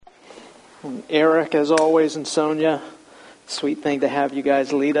And Eric, as always, and Sonia, sweet thing to have you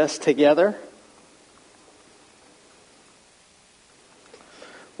guys lead us together.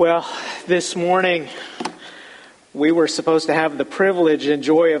 Well, this morning we were supposed to have the privilege and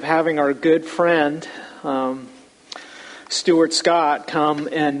joy of having our good friend, Stuart Scott, come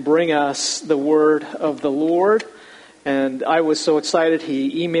and bring us the word of the Lord. And I was so excited,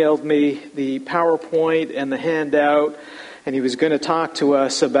 he emailed me the PowerPoint and the handout, and he was going to talk to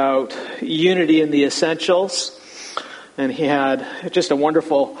us about unity in the essentials. And he had just a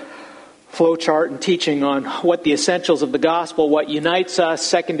wonderful flow chart and teaching on what the essentials of the gospel, what unites us,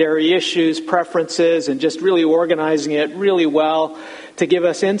 secondary issues, preferences, and just really organizing it really well to give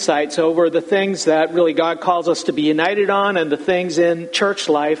us insights over the things that really God calls us to be united on and the things in church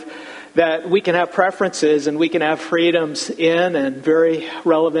life that we can have preferences and we can have freedoms in, and very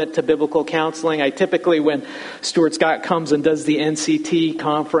relevant to biblical counseling. I typically, when Stuart Scott comes and does the NCT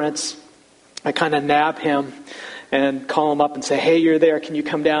conference, I kind of nab him and call him up and say, hey, you're there, can you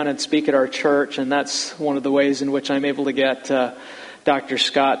come down and speak at our church? And that's one of the ways in which I'm able to get Dr.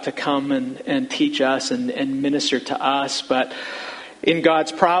 Scott to come and teach us and minister to us. But in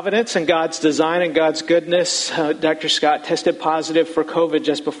God's providence and God's design and God's goodness, Dr. Scott tested positive for COVID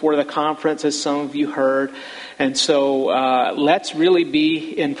just before the conference, as some of you heard. And so let's really be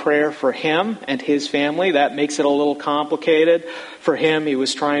in prayer for him and his family. That makes it a little complicated. For him, he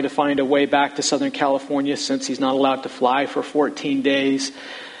was trying to find a way back to Southern California since he's not allowed to fly for 14 days.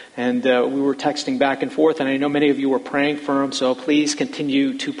 And we were texting back and forth, and I know many of you were praying for him, so please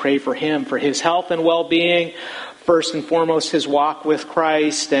continue to pray for him, for his health and well-being. First and foremost, his walk with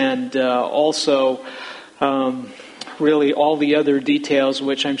Christ, and also really all the other details,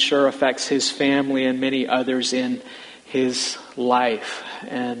 which I'm sure affects his family and many others in his life.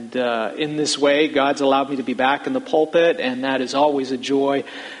 And in this way, God's allowed me to be back in the pulpit, and that is always a joy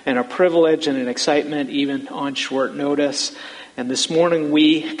and a privilege and an excitement, even on short notice. And this morning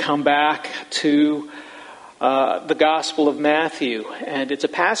we come back to the Gospel of Matthew. And it's a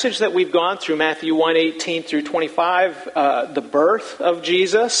passage that we've gone through, Matthew 1:18 through 25, the birth of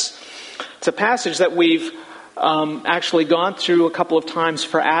Jesus. It's a passage that we've actually gone through a couple of times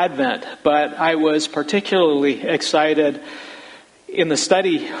for Advent, but I was particularly excited in the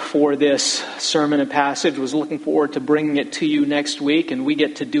study for this sermon and passage, was looking forward to bringing it to you next week, and we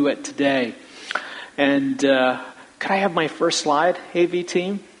get to do it today. And could I have my first slide, AV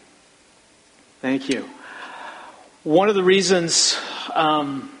team? Thank you. One of the reasons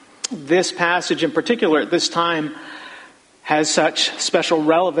this passage in particular at this time has such special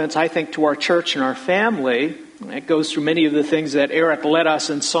relevance, I think, to our church and our family. It goes through many of the things that Eric led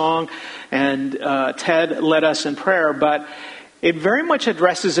us in song and Ted led us in prayer, but it very much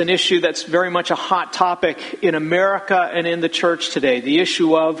addresses an issue that's very much a hot topic in America and in the church today, the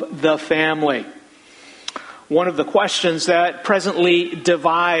issue of the family. One of the questions that presently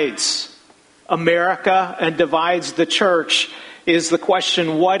divides America and divides the church is the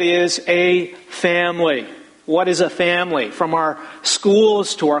question, what is a family? What is a family? From our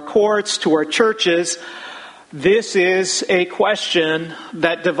schools to our courts to our churches, this is a question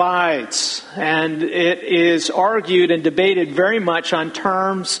that divides, and it is argued and debated very much on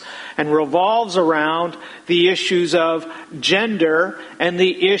terms and revolves around the issues of gender and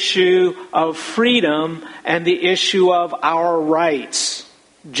the issue of freedom and the issue of our rights.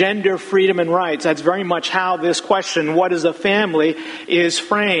 Gender, freedom, and rights. That's very much how this question, what is a family, is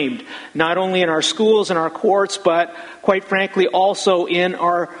framed. Not only in our schools and our courts, but quite frankly also in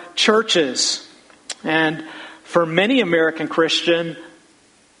our churches. And for many American Christian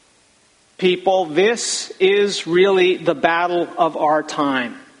people, this is really the battle of our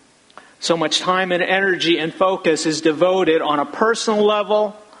time. So much time and energy and focus is devoted on a personal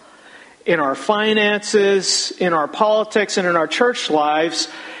level, in our finances, in our politics, and in our church lives.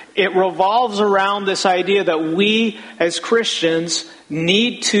 It revolves around this idea that we as Christians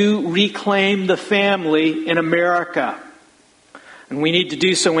need to reclaim the family in America. And we need to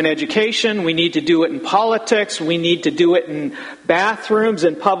do so in education, we need to do it in politics, we need to do it in bathrooms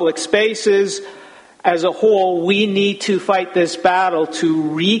and public spaces. As a whole, we need to fight this battle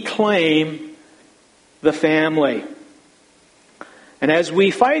to reclaim the family. And as we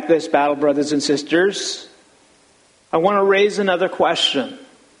fight this battle, brothers and sisters, I want to raise another question.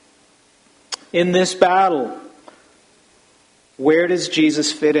 In this battle, where does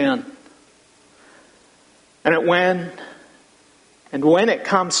Jesus fit in? And when it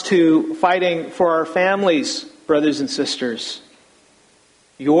comes to fighting for our families, brothers and sisters,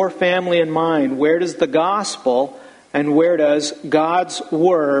 your family and mine, where does the gospel and where does God's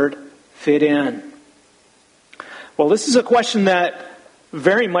word fit in? Well, this is a question that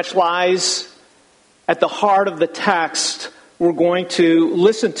very much lies at the heart of the text we're going to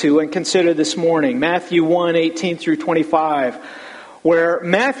listen to and consider this morning. Matthew 1:18 through 25, where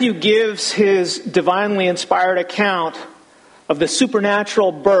Matthew gives his divinely inspired account of the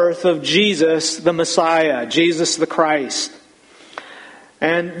supernatural birth of Jesus the Messiah, Jesus the Christ.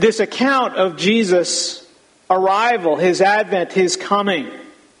 And this account of Jesus' arrival, his advent, his coming,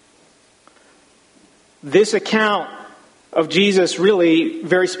 this account of Jesus really,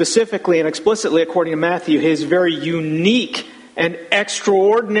 very specifically and explicitly according to Matthew, his very unique and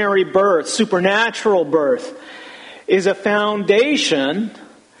extraordinary birth, supernatural birth, is a foundation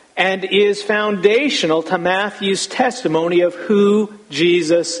and is foundational to Matthew's testimony of who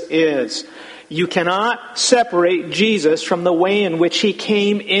Jesus is. You cannot separate Jesus from the way in which he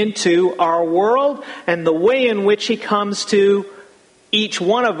came into our world and the way in which he comes to each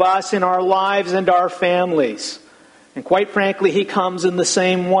one of us in our lives and our families. And quite frankly, he comes in the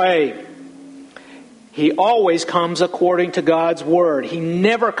same way. He always comes according to God's Word. He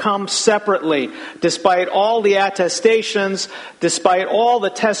never comes separately. Despite all the attestations, despite all the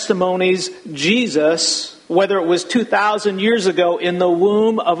testimonies, Jesus, whether it was 2,000 years ago in the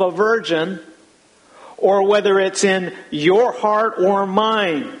womb of a virgin, or whether it's in your heart or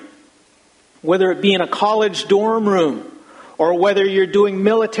mine, whether it be in a college dorm room, or whether you're doing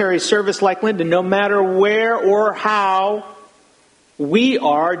military service like Lyndon, no matter where or how we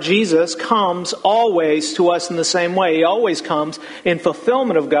are, Jesus comes always to us in the same way. He always comes in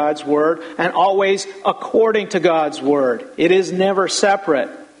fulfillment of God's Word and always according to God's Word. It is never separate.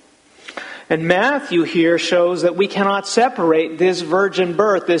 And Matthew here shows that we cannot separate this virgin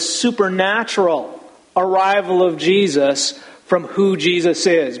birth, this supernatural arrival of Jesus, from who Jesus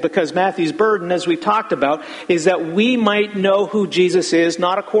is. Because Matthew's burden, as we've talked about, is that we might know who Jesus is,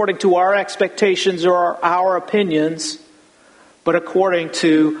 not according to our expectations or our opinions, but according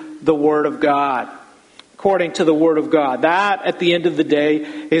to the Word of God. According to the Word of God. That, at the end of the day,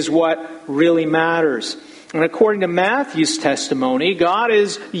 is what really matters. And according to Matthew's testimony, God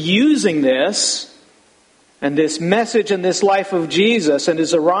is using this, and this message and this life of Jesus and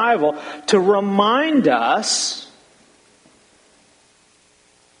his arrival, to remind us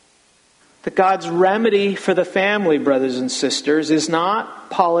that God's remedy for the family, brothers and sisters, is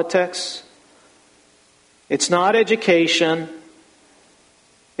not politics. It's not education.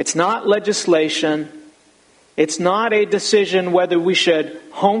 It's not legislation. It's not a decision whether we should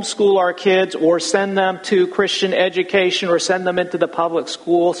homeschool our kids or send them to Christian education or send them into the public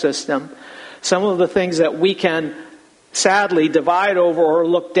school system. Some of the things that we can sadly divide over or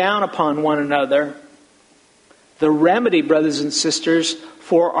look down upon one another. The remedy, brothers and sisters,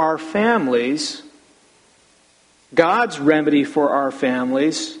 for our families, God's remedy for our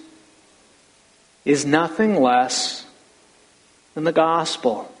families, is nothing less than the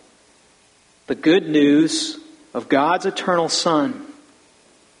gospel. The good news of God's eternal Son.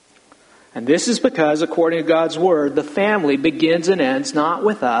 And this is because, according to God's Word, the family begins and ends not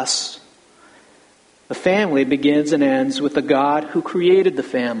with us. The family begins and ends with the God who created the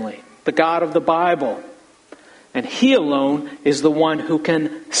family, the God of the Bible. And He alone is the one who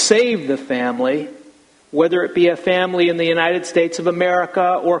can save the family, whether it be a family in the United States of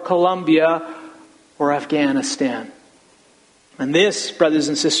America or Colombia or Afghanistan. And this, brothers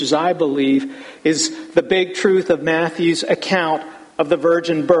and sisters, I believe, is the big truth of Matthew's account of the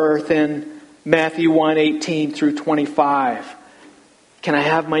virgin birth in Matthew 1:18 through 25. Can I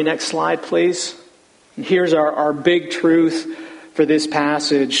have my next slide, please? And here's our big truth for this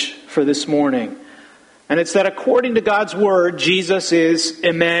passage for this morning. And it's that according to God's Word, Jesus is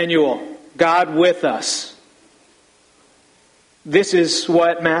Emmanuel, God with us. This is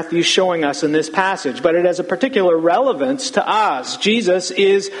what Matthew's showing us in this passage, but it has a particular relevance to us. Jesus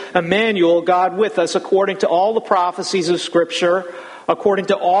is Emmanuel, God with us, according to all the prophecies of Scripture, according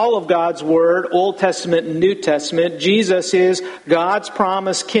to all of God's Word, Old Testament and New Testament. Jesus is God's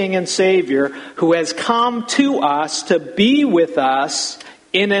promised King and Savior who has come to us to be with us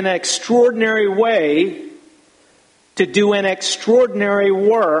in an extraordinary way, to do an extraordinary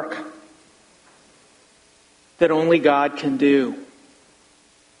work that only God can do.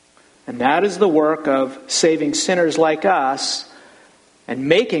 And that is the work of saving sinners like us and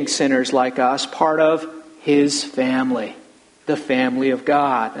making sinners like us part of His family, the family of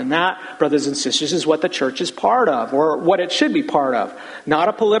God. And that, brothers and sisters, is what the church is part of, or what it should be part of. Not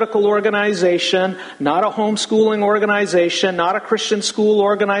a political organization, not a homeschooling organization, not a Christian school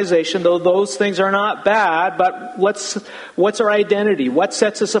organization, though those things are not bad, but what's our identity? What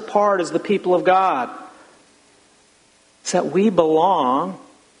sets us apart as the people of God? It's that we belong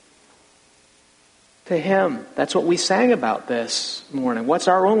to Him. That's what we sang about this morning. What's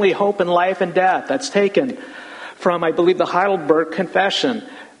our only hope in life and death? That's taken from, I believe, the Heidelberg Confession,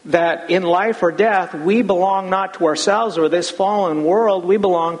 that in life or death, we belong not to ourselves or this fallen world, we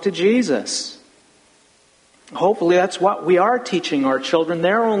belong to Jesus. Hopefully that's what we are teaching our children.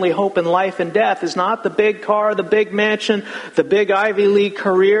 Their only hope in life and death is not the big car, the big mansion, the big Ivy League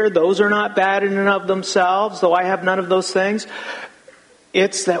career. Those are not bad in and of themselves, though I have none of those things.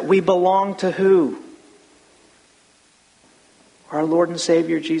 It's that we belong to who? Our Lord and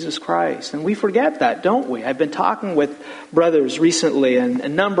Savior, Jesus Christ. And we forget that, don't we? I've been talking with brothers recently, and a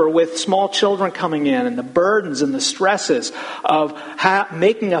number with small children coming in, and the burdens and the stresses of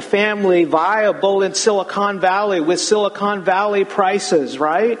making a family viable in Silicon Valley with Silicon Valley prices,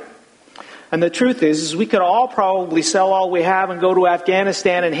 right? And the truth is we could all probably sell all we have and go to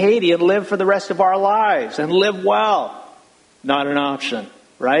Afghanistan and Haiti and live for the rest of our lives and live well. Not an option,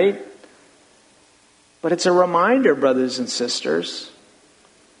 right? But it's a reminder, brothers and sisters,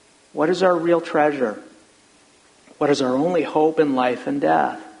 what is our real treasure? What is our only hope in life and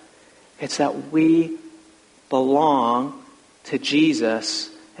death? It's that we belong to Jesus,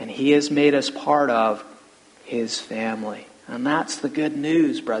 and He has made us part of His family. And that's the good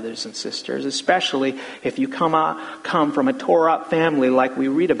news, brothers and sisters, especially if you come from a tore-up family like we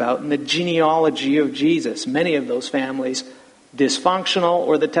read about in the genealogy of Jesus. Many of those families dysfunctional,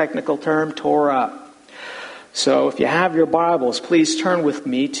 or the technical term, tore up. So if you have your Bibles, please turn with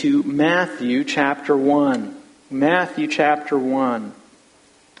me to Matthew chapter 1. Matthew chapter 1.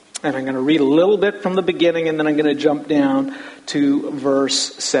 And I'm going to read a little bit from the beginning, and then I'm going to jump down to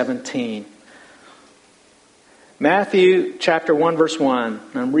verse 17. Matthew chapter 1, verse 1.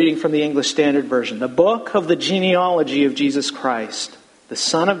 I'm reading from the English Standard Version. The book of the genealogy of Jesus Christ, the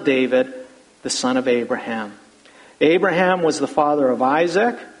son of David, the son of Abraham. Abraham was the father of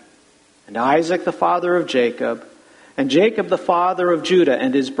Isaac, and Isaac the father of Jacob, and Jacob the father of Judah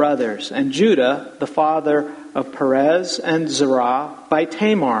and his brothers, and Judah the father of Perez and Zerah by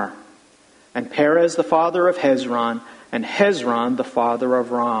Tamar, and Perez the father of Hezron, and Hezron the father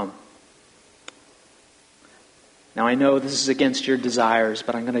of Ram. Now I know this is against your desires,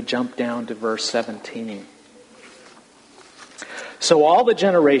 but I'm going to jump down to verse 17. So all the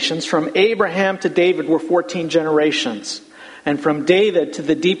generations from Abraham to David were 14 generations. And from David to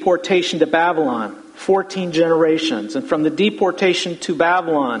the deportation to Babylon, 14 generations. And from the deportation to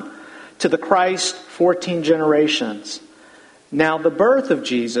Babylon to the Christ, 14 generations. Now the birth of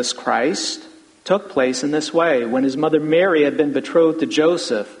Jesus Christ took place in this way. When His mother Mary had been betrothed to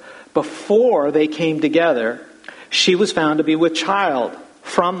Joseph, before they came together, she was found to be with child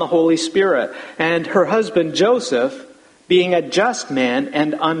from the Holy Spirit. And her husband Joseph, being a just man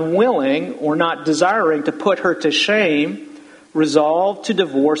and unwilling or not desiring to put her to shame, resolved to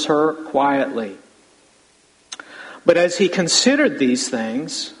divorce her quietly. But as he considered these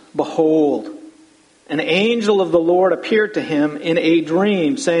things, behold, an angel of the Lord appeared to him in a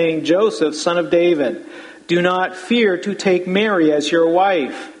dream, saying, Joseph, son of David, do not fear to take Mary as your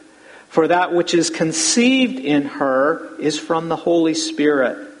wife, for that which is conceived in her is from the Holy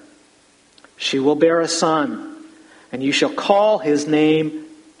Spirit. She will bear a son, and you shall call his name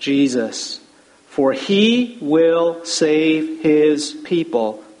Jesus. For He will save His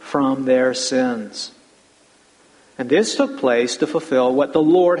people from their sins. And this took place to fulfill what the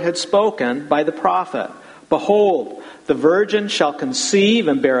Lord had spoken by the prophet. Behold, the virgin shall conceive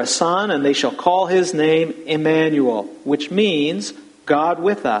and bear a son, and they shall call his name Emmanuel, which means God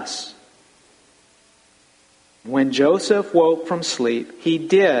with us. When Joseph woke from sleep, he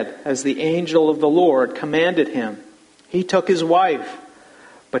did as the angel of the Lord commanded him. He took his wife,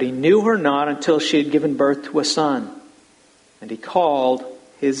 but he knew her not until she had given birth to a son. And he called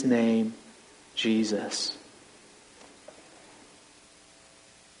his name Jesus.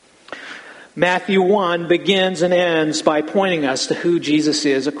 Matthew 1 begins and ends by pointing us to who Jesus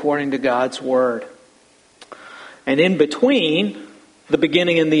is according to God's Word. And in between the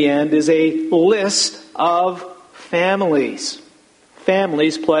beginning and the end is a list of families.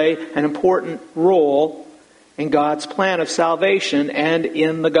 Families play an important role in God's plan of salvation and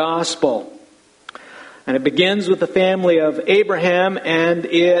in the gospel. And it begins with the family of Abraham, and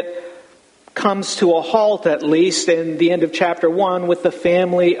it comes to a halt, at least in the end of chapter 1, with the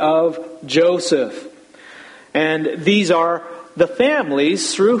family of Joseph. And these are the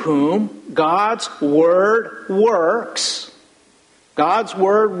families through whom God's Word works. God's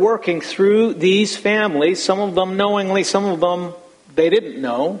Word working through these families, some of them knowingly, some of them they didn't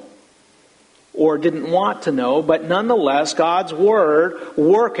know or didn't want to know, but nonetheless, God's Word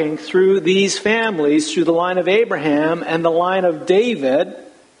working through these families, through the line of Abraham and the line of David,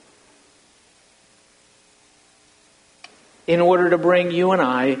 in order to bring you and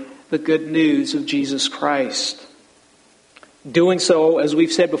I the good news of Jesus Christ. Doing so, as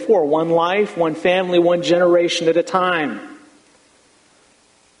we've said before, one life, one family, one generation at a time.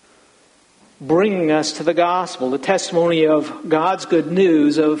 Bringing us to the gospel, the testimony of God's good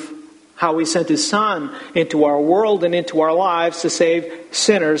news of how He sent His Son into our world and into our lives to save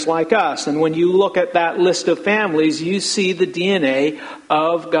sinners like us. And when you look at that list of families, you see the DNA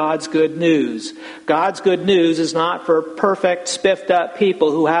of God's good news. God's good news is not for perfect, spiffed up people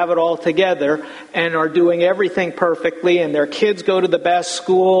who have it all together and are doing everything perfectly, and their kids go to the best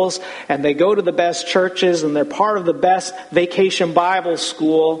schools and they go to the best churches and they're part of the best vacation Bible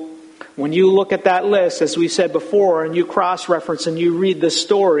school. When you look at that list, as we said before, and you cross-reference and you read the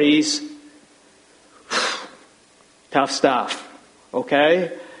stories, tough stuff,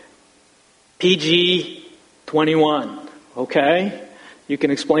 okay? PG-21, okay? You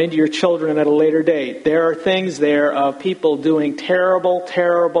can explain to your children at a later date. There are things there of people doing terrible,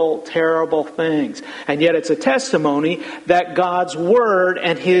 terrible, terrible things. And yet it's a testimony that God's Word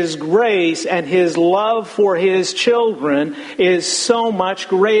and His grace and His love for His children is so much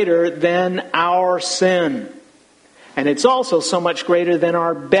greater than our sin. And it's also so much greater than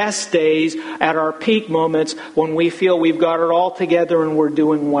our best days at our peak moments when we feel we've got it all together and we're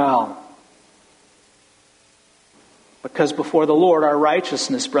doing well. Because before the Lord, our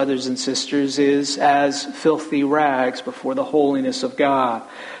righteousness, brothers and sisters, is as filthy rags before the holiness of God.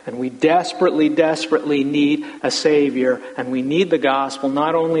 And we desperately, desperately need a Savior. And we need the gospel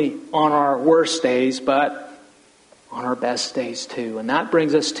not only on our worst days, but on our best days too. And that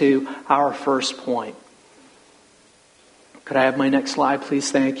brings us to our first point. Could I have my next slide, please?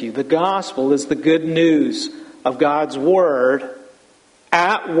 Thank you. The gospel is the good news of God's Word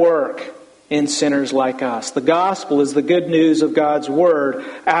at work in sinners like us. The gospel is the good news of God's Word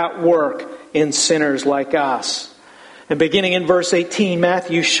at work in sinners like us. And beginning in verse 18,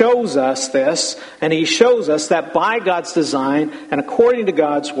 Matthew shows us this, and he shows us that by God's design and according to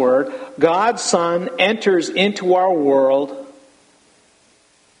God's Word, God's Son enters into our world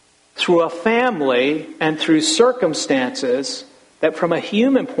through a family and through circumstances that from a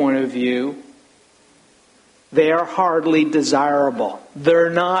human point of view, they are hardly desirable. They're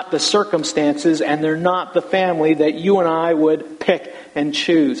not the circumstances and they're not the family that you and I would pick and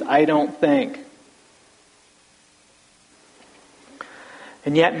choose, I don't think.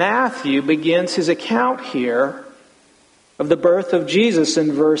 And yet Matthew begins his account here of the birth of Jesus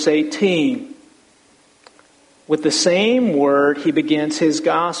in verse 18. With the same word he begins his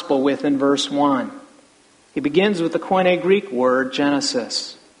gospel with in verse 1. He begins with the Koine Greek word,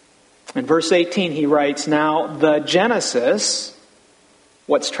 Genesis. In verse 18 he writes, now the Genesis,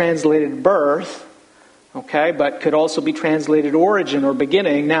 what's translated birth, okay, but could also be translated origin or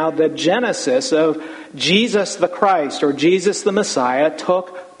beginning. Now the Genesis of Jesus the Christ or Jesus the Messiah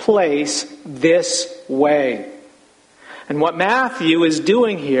took place this way. And what Matthew is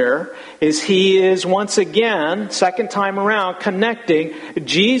doing here is he is once again, second time around, connecting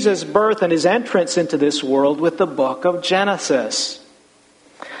Jesus' birth and his entrance into this world with the book of Genesis.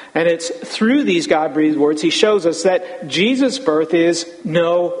 And it's through these God-breathed words he shows us that Jesus' birth is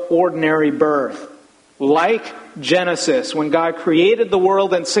no ordinary birth. Like Genesis, when God created the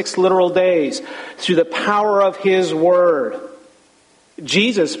world in 6 literal days through the power of His Word,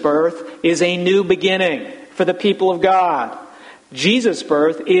 Jesus' birth is a new beginning for the people of God. Jesus'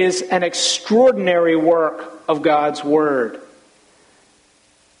 birth is an extraordinary work of God's Word.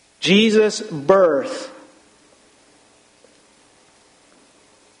 Jesus' birth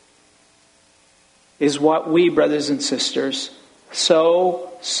is what we, brothers and sisters,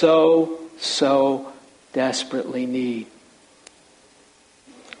 so desperately need.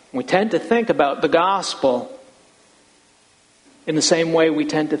 We tend to think about the gospel in the same way we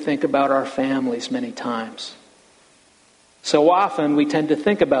tend to think about our families many times. So often we tend to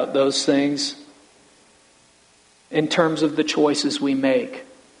think about those things in terms of the choices we make.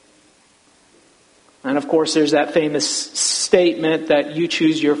 And of course there's that famous statement that you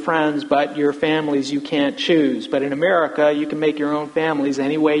choose your friends, but your families you can't choose. But in America, you can make your own families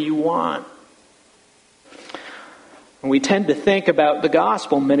any way you want. And we tend to think about the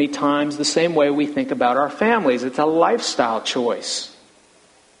gospel many times the same way we think about our families. It's a lifestyle choice.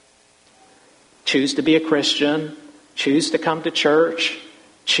 Choose to be a Christian, choose to come to church,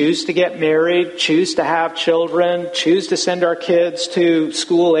 choose to get married, choose to have children, choose to send our kids to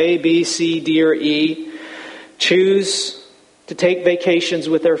school A, B, C, D, or E, choose to take vacations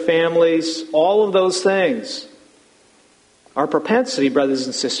with their families, all of those things. Our propensity, brothers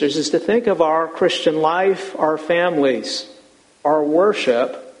and sisters, is to think of our Christian life, our families, our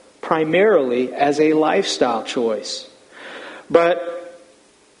worship, primarily as a lifestyle choice. But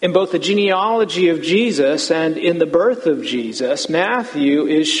in both the genealogy of Jesus and in the birth of Jesus, Matthew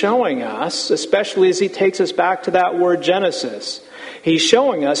is showing us, especially as he takes us back to that word Genesis, he's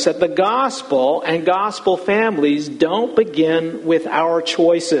showing us that the gospel and gospel families don't begin with our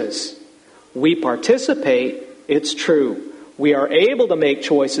choices. We participate, it's true. We are able to make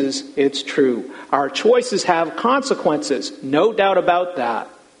choices, it's true. Our choices have consequences, no doubt about that.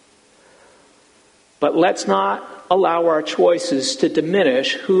 But let's not allow our choices to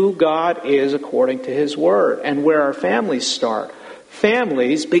diminish who God is according to His Word and where our families start.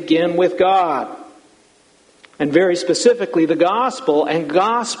 Families begin with God. And very specifically, the gospel and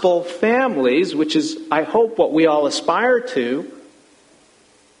gospel families, which is, I hope, what we all aspire to,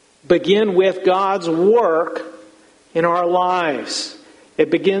 begin with God's work in our lives.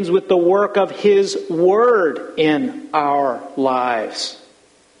 It begins with the work of His Word in our lives.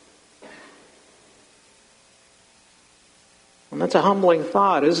 And that's a humbling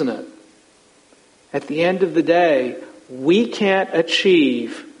thought, isn't it? At the end of the day, we can't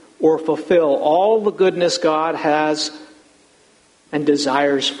achieve or fulfill all the goodness God has and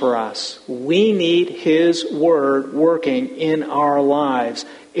desires for us. We need His Word working in our lives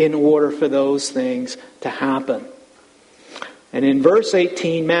in order for those things to happen. And in verse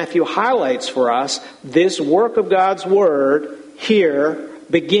 18, Matthew highlights for us this work of God's Word here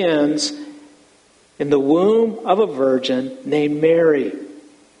begins in the womb of a virgin named Mary.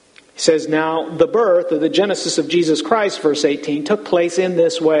 He says, now the birth, or the genesis of Jesus Christ, verse 18, took place in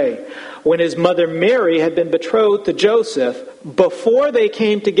this way. When his mother Mary had been betrothed to Joseph, before they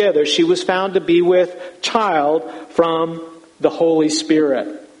came together, she was found to be with child from the Holy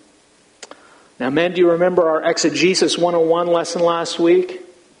Spirit. Now, men, do you remember our Exegesis 101 lesson last week?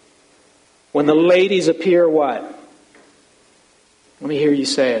 When the ladies appear, what? Let me hear you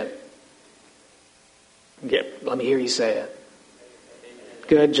say it. Let me hear you say it.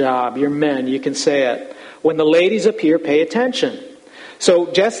 Good job. You're men. You can say it. When the ladies appear, pay attention.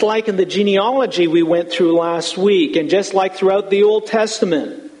 So just like in the genealogy we went through last week, and just like throughout the Old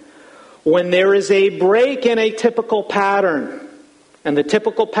Testament, when there is a break in a typical pattern, and the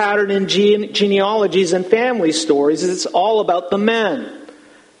typical pattern in genealogies and family stories is it's all about the men.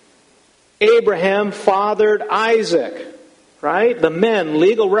 Abraham fathered Isaac. Right? The men,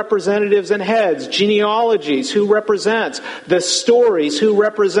 legal representatives and heads, genealogies, who represents, the stories, who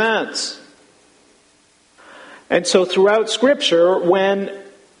represents. And so throughout Scripture, when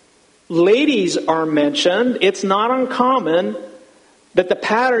ladies are mentioned, it's not uncommon that the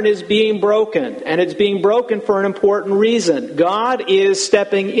pattern is being broken. And it's being broken for an important reason. God is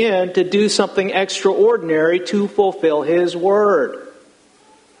stepping in to do something extraordinary to fulfill His Word.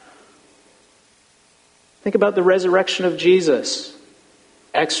 Think about the resurrection of Jesus.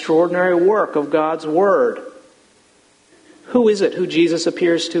 Extraordinary work of God's Word. Who is it who Jesus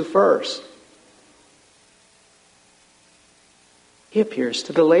appears to first? He appears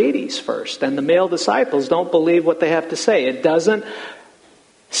to the ladies first. And the male disciples don't believe what they have to say. It doesn't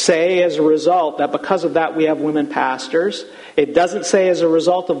say as a result that because of that we have women pastors. It doesn't say as a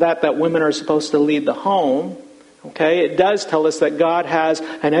result of that women are supposed to lead the home. Okay, it does tell us that God has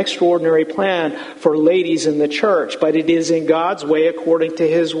an extraordinary plan for ladies in the church, but it is in God's way according to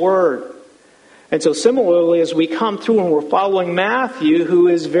His Word. And so similarly, as we come through and we're following Matthew, who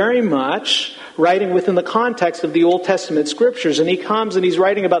is very much writing within the context of the Old Testament Scriptures, and he comes and he's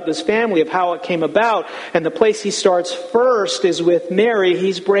writing about this family, of how it came about, and the place he starts first is with Mary.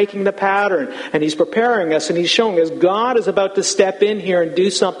 He's breaking the pattern, and he's preparing us, and he's showing us God is about to step in here and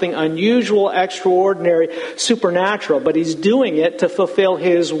do something unusual, extraordinary, supernatural, but He's doing it to fulfill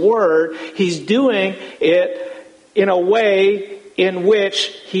His Word. He's doing it in a way in which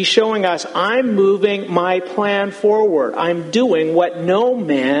He's showing us, I'm moving my plan forward. I'm doing what no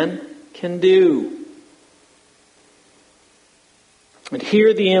man can do. And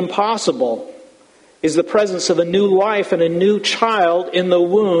here the impossible is the presence of a new life and a new child in the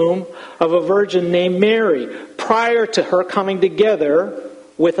womb of a virgin named Mary, prior to her coming together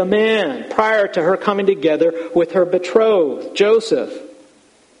with a man, prior to her coming together with her betrothed, Joseph.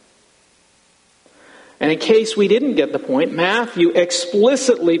 And in case we didn't get the point, Matthew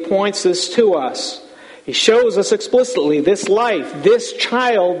explicitly points this to us. He shows us explicitly this life, this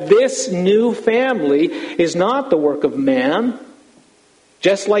child, this new family is not the work of man.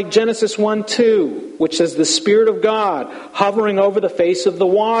 Just like Genesis 1:2, which says the Spirit of God hovering over the face of the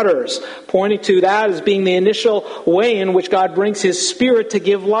waters, pointing to that as being the initial way in which God brings His Spirit to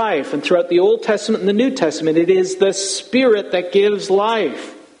give life. And throughout the Old Testament and the New Testament, it is the Spirit that gives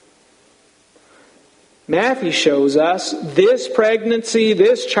life. Matthew shows us this pregnancy,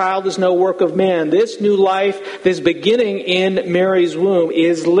 this child is no work of man. This new life, this beginning in Mary's womb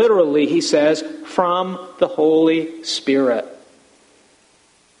is literally, he says, from the Holy Spirit.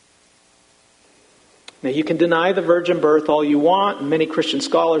 Now, you can deny the virgin birth all you want, and many Christian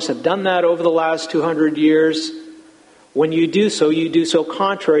scholars have done that over the last 200 years. When you do so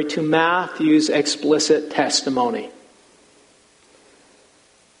contrary to Matthew's explicit testimony.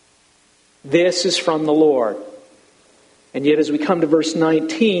 This is from the Lord. And yet as we come to verse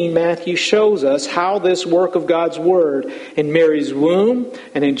 19, Matthew shows us how this work of God's Word in Mary's womb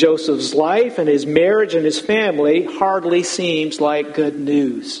and in Joseph's life and his marriage and his family hardly seems like good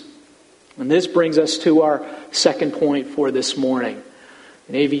news. And this brings us to our second point for this morning.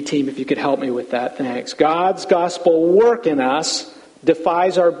 And AV team, if you could help me with that, thanks. God's gospel work in us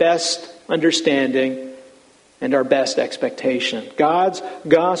defies our best understanding and our best expectation. God's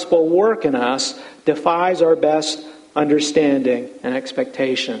gospel work in us defies our best understanding and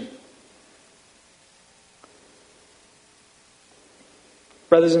expectation.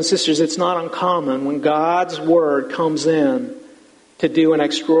 Brothers and sisters, it's not uncommon when God's Word comes in to do an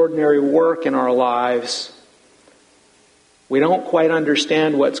extraordinary work in our lives. We don't quite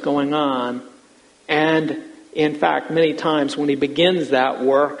understand what's going on. And in fact, many times when He begins that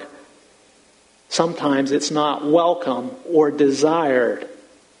work, sometimes it's not welcome or desired.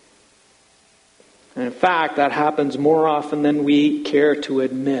 And in fact, that happens more often than we care to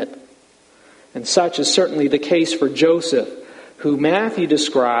admit. And such is certainly the case for Joseph, who Matthew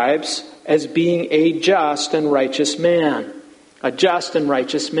describes as being a just and righteous man. A just and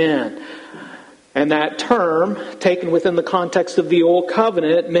righteous man. And that term, taken within the context of the Old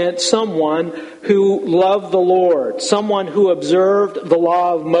Covenant, meant someone who loved the Lord, someone who observed the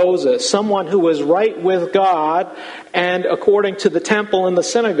law of Moses, someone who was right with God, and according to the temple and the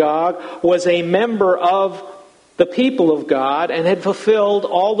synagogue, was a member of the people of God and had fulfilled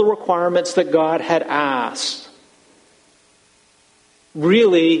all the requirements that God had asked.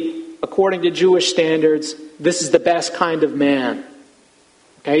 Really, according to Jewish standards, this is the best kind of man.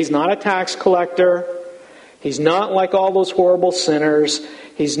 Okay, he's not a tax collector. He's not like all those horrible sinners.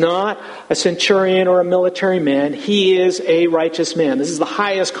 He's not a centurion or a military man. He is a righteous man. This is the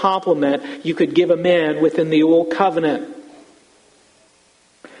highest compliment you could give a man within the Old Covenant.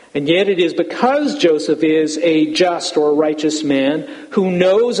 And yet it is because Joseph is a just or righteous man who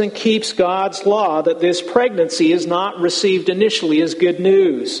knows and keeps God's law that this pregnancy is not received initially as good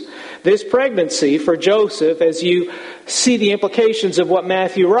news. This pregnancy for Joseph, as you see the implications of what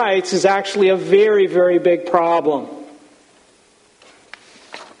Matthew writes, is actually a very, very big problem.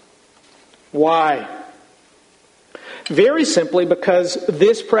 Why? Very simply because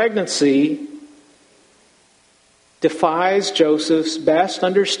this pregnancy defies Joseph's best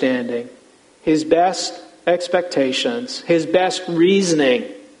understanding, his best expectations, his best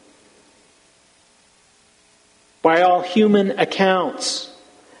reasoning. By all human accounts,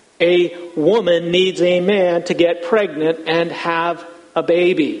 a woman needs a man to get pregnant and have a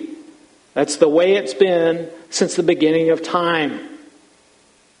baby. That's the way it's been since the beginning of time.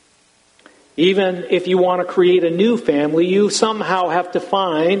 Even if you want to create a new family, you somehow have to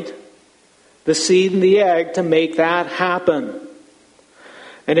find the seed and the egg to make that happen.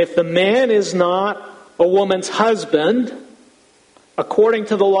 And if the man is not a woman's husband, according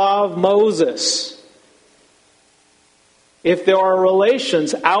to the law of Moses, if there are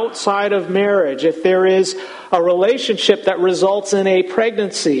relations outside of marriage, if there is a relationship that results in a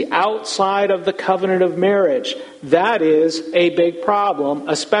pregnancy outside of the covenant of marriage, that is a big problem,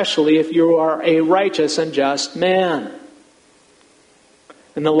 especially if you are a righteous and just man.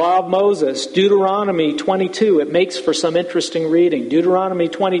 In the law of Moses, Deuteronomy 22, it makes for some interesting reading. Deuteronomy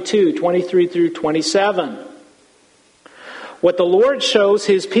 22, 23 through 27. What the Lord shows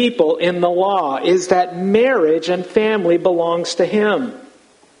His people in the law is that marriage and family belongs to Him.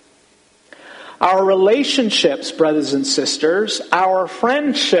 Our relationships, brothers and sisters, our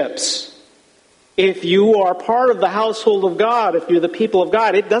friendships, if you are part of the household of God, if you're the people of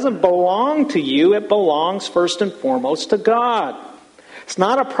God, it doesn't belong to you. It belongs first and foremost to God. It's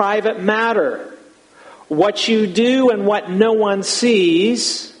not a private matter. What you do and what no one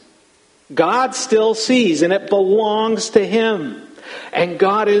sees, God still sees, and it belongs to Him. And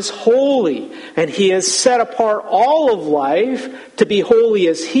God is holy, and He has set apart all of life to be holy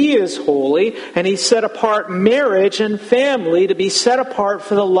as He is holy, and He set apart marriage and family to be set apart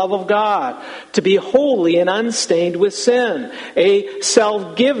for the love of God, to be holy and unstained with sin, a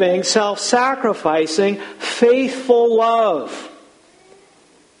self-giving, self-sacrificing, faithful love.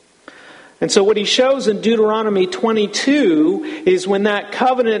 And so what he shows in Deuteronomy 22 is when that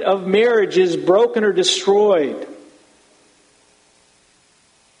covenant of marriage is broken or destroyed,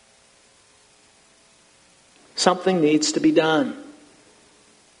 something needs to be done.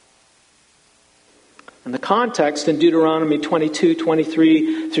 In the context in Deuteronomy 22,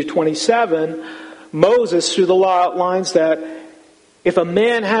 23 through 27, Moses through the law outlines that if a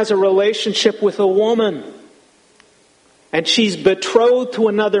man has a relationship with a woman and she's betrothed to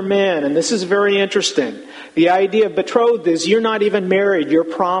another man, and this is very interesting. The idea of betrothed is you're not even married, you're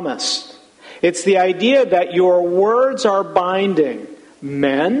promised. It's the idea that your words are binding.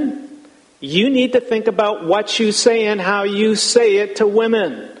 Men, you need to think about what you say and how you say it to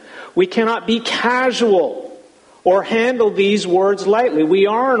women. We cannot be casual or handle these words lightly. We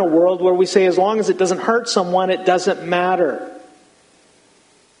are in a world where we say as long as it doesn't hurt someone, it doesn't matter.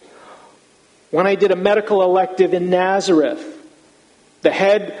 When I did a medical elective in Nazareth, the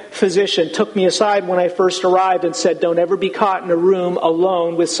head physician took me aside when I first arrived and said, don't ever be caught in a room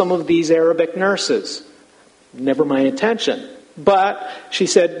alone with some of these Arabic nurses. Never my intention. But she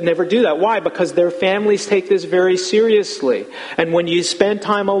said, never do that. Why? Because their families take this very seriously. And when you spend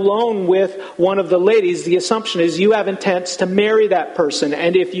time alone with one of the ladies, the assumption is you have intents to marry that person.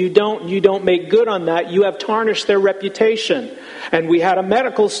 And if you don't make good on that, you have tarnished their reputation. And we had a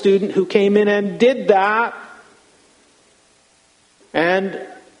medical student who came in and did that. And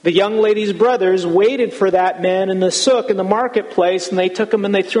the young lady's brothers waited for that man in the souk in the marketplace, and they took him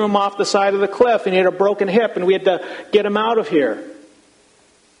and they threw him off the side of the cliff, and he had a broken hip, and we had to get him out of here.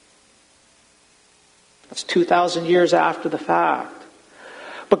 That's 2,000 years after the fact.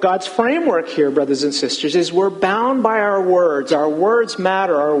 But God's framework here, brothers and sisters, is we're bound by our words. Our words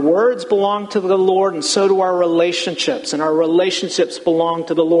matter. Our words belong to the Lord, and so do our relationships. And our relationships belong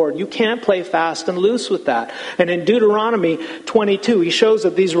to the Lord. You can't play fast and loose with that. And in Deuteronomy 22, he shows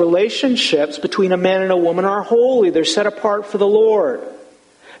that these relationships between a man and a woman are holy. They're set apart for the Lord.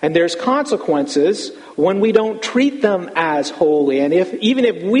 And there's consequences when we don't treat them as holy. And even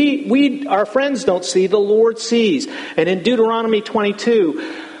if we our friends don't see, the Lord sees. And in Deuteronomy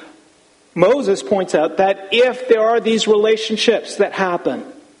 22, Moses points out that if there are these relationships that happen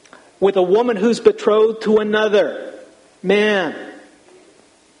with a woman who's betrothed to another man,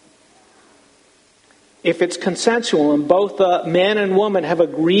 if it's consensual and both the man and woman have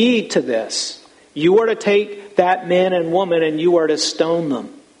agreed to this, you are to take that man and woman and you are to stone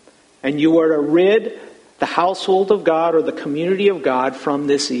them. And you are to rid the household of God or the community of God from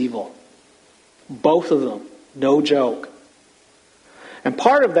this evil. Both of them. No joke. And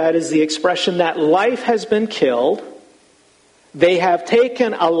part of that is the expression that life has been killed. They have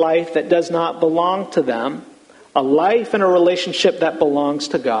taken a life that does not belong to them. A life and a relationship that belongs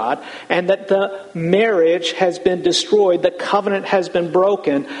to God. And that the marriage has been destroyed. The covenant has been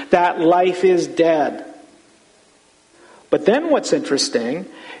broken. That life is dead. But then what's interesting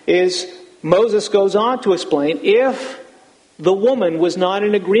is Moses goes on to explain if the woman was not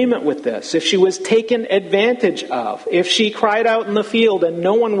in agreement with this, if she was taken advantage of, if she cried out in the field and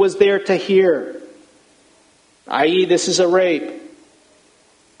no one was there to hear, i.e. this is a rape,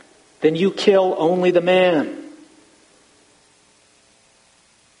 then you kill only the man.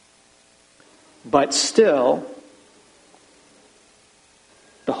 But still,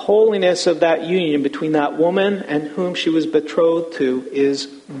 the holiness of that union between that woman and whom she was betrothed to is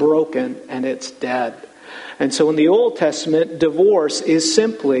broken and it's dead. And so in the Old Testament, divorce is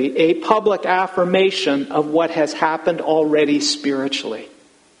simply a public affirmation of what has happened already spiritually.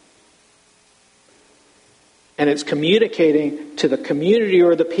 And it's communicating to the community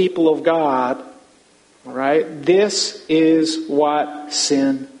or the people of God, all right, this is what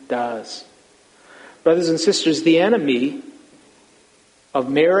sin does. Brothers and sisters, the enemy of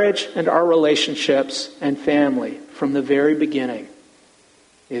marriage and our relationships and family from the very beginning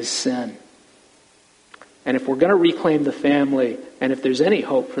is sin. And if we're going to reclaim the family, and if there's any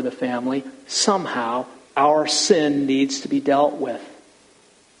hope for the family, somehow our sin needs to be dealt with.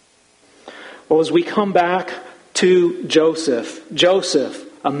 Well, as we come back to Joseph,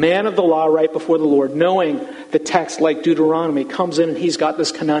 a man of the law right before the Lord, knowing the text like Deuteronomy, comes in and he's got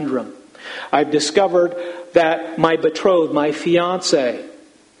this conundrum. I've discovered that my betrothed, my fiancé,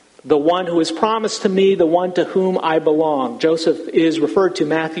 the one who is promised to me, the one to whom I belong. Joseph is referred to,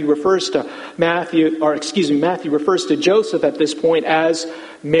 Matthew refers to Joseph at this point as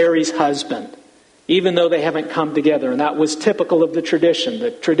Mary's husband, even though they haven't come together. And that was typical of the tradition. The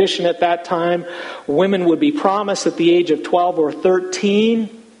tradition at that time, women would be promised at the age of 12 or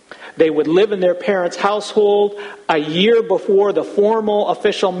 13 They would live in their parents' household a year before the formal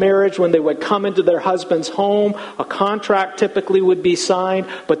official marriage. When they would come into their husband's home, a contract typically would be signed,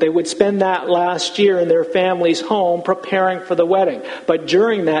 but they would spend that last year in their family's home preparing for the wedding. But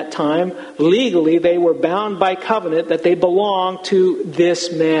during that time, legally, they were bound by covenant that they belonged to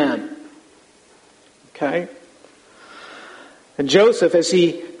this man. Okay? And Joseph, as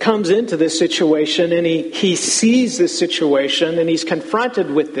he comes into this situation and he sees this situation and he's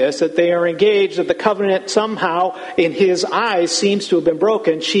confronted with this, that they are engaged, that the covenant somehow in his eyes seems to have been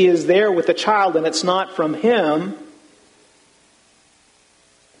broken. She is there with the child and it's not from him.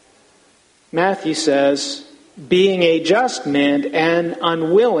 Matthew says, being a just man and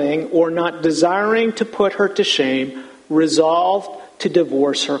unwilling or not desiring to put her to shame, resolved to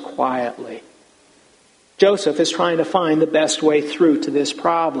divorce her quietly. Joseph is trying to find the best way through to this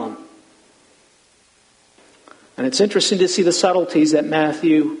problem. And it's interesting to see the subtleties that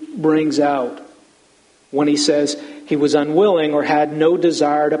Matthew brings out when he says he was unwilling or had no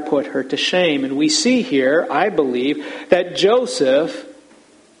desire to put her to shame. And we see here, I believe, that Joseph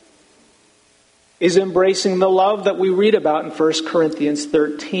is embracing the love that we read about in 1 Corinthians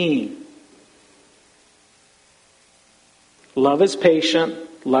 13. Love is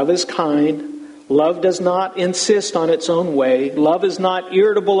patient. Love is kind. Love does not insist on its own way. Love is not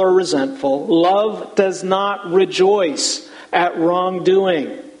irritable or resentful. Love does not rejoice at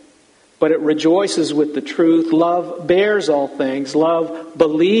wrongdoing, but it rejoices with the truth. Love bears all things. Love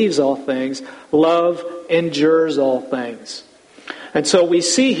believes all things. Love endures all things. And so we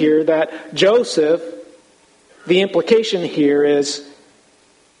see here that Joseph, the implication here is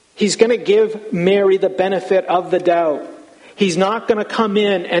he's going to give Mary the benefit of the doubt. He's not going to come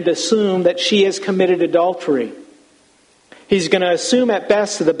in and assume that she has committed adultery. He's going to assume at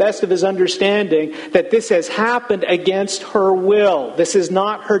best, to the best of his understanding, that this has happened against her will. This is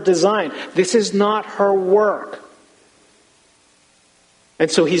not her design. This is not her work. And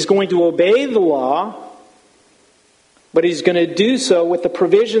so he's going to obey the law, but he's going to do so with the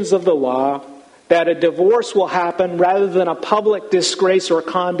provisions of the law that a divorce will happen rather than a public disgrace or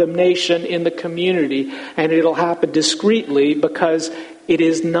condemnation in the community. And it'll happen discreetly because it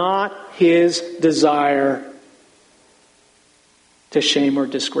is not his desire to shame or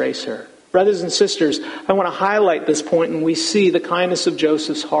disgrace her. Brothers and sisters, I want to highlight this point, and we see the kindness of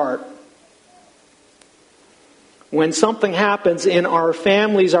Joseph's heart. When something happens in our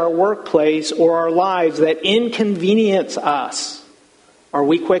families, our workplace, or our lives that inconvenience us, are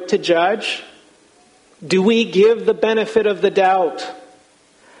we quick to judge? Do we give the benefit of the doubt?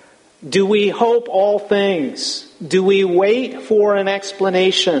 Do we hope all things? Do we wait for an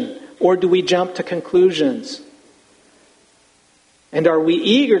explanation? Or do we jump to conclusions? And are we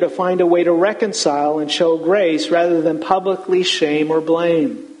eager to find a way to reconcile and show grace rather than publicly shame or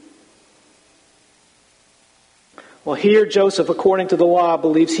blame? Well, here Joseph, according to the law,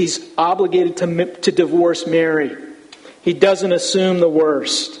 believes he's obligated to divorce Mary. He doesn't assume the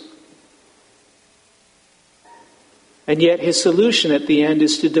worst. And yet his solution at the end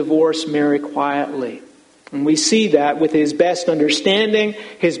is to divorce Mary quietly. And we see that with his best understanding,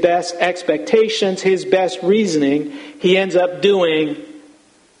 his best expectations, his best reasoning, he ends up doing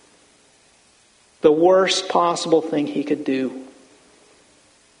the worst possible thing he could do.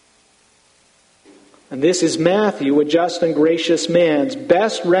 And this is Matthew, a just and gracious man's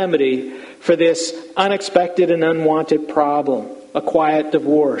best remedy for this unexpected and unwanted problem, a quiet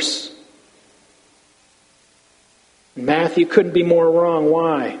divorce. Matthew couldn't be more wrong.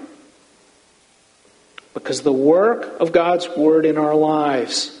 Why? Because the work of God's Word in our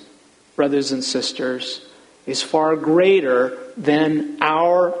lives, brothers and sisters, is far greater than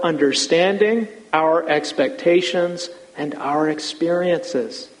our understanding, our expectations, and our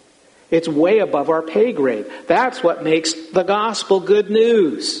experiences. It's way above our pay grade. That's what makes the gospel good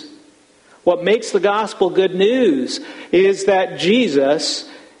news. What makes the gospel good news is that Jesus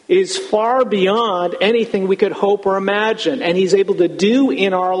is far beyond anything we could hope or imagine. And He's able to do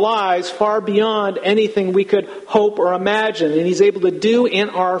in our lives far beyond anything we could hope or imagine. And He's able to do in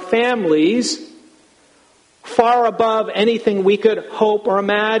our families far above anything we could hope or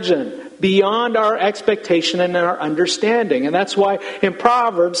imagine. Beyond our expectation and our understanding. And that's why in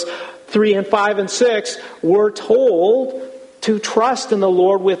Proverbs 3 and 5 and 6, we're told to trust in the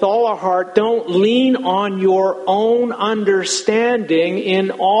Lord with all our heart. Don't lean on your own understanding. In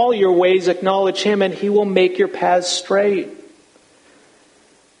all your ways acknowledge Him and He will make your paths straight.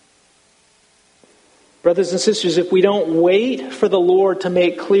 Brothers and sisters, if we don't wait for the Lord to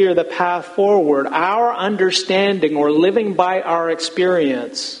make clear the path forward, our understanding or living by our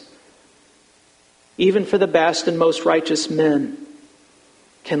experience, even for the best and most righteous men,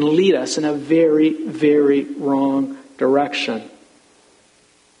 can lead us in a very, very wrong direction.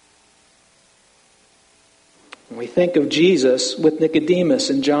 When we think of Jesus with Nicodemus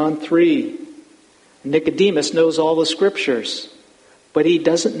in John 3, Nicodemus knows all the scriptures, but he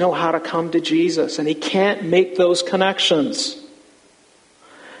doesn't know how to come to Jesus, and he can't make those connections.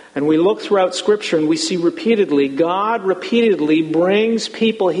 And we look throughout Scripture and we see repeatedly, God repeatedly brings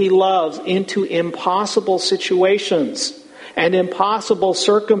people He loves into impossible situations and impossible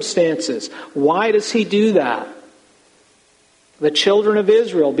circumstances. Why does He do that? The children of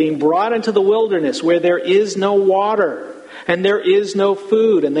Israel being brought into the wilderness where there is no water and there is no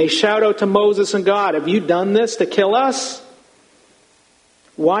food. And they shout out to Moses and God, "Have you done this to kill us?"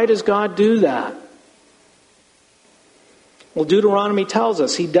 Why does God do that? Well, Deuteronomy tells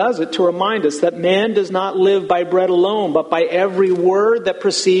us He does it to remind us that man does not live by bread alone, but by every word that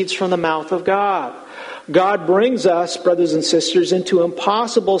proceeds from the mouth of God. God brings us, brothers and sisters, into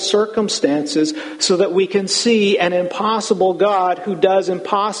impossible circumstances so that we can see an impossible God who does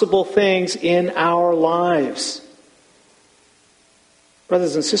impossible things in our lives.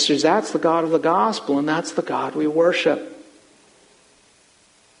 Brothers and sisters, that's the God of the gospel, and that's the God we worship.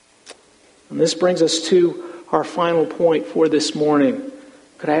 And this brings us to our final point for this morning.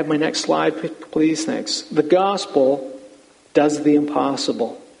 Could I have my next slide, please? Thanks. The gospel does the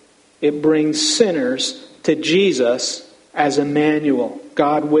impossible. It brings sinners to Jesus as Emmanuel,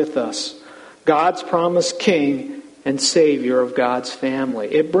 God with us, God's promised King and Savior of God's family.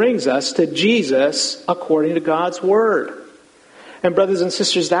 It brings us to Jesus according to God's Word. And brothers and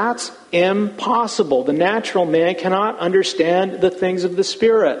sisters, that's impossible. The natural man cannot understand the things of the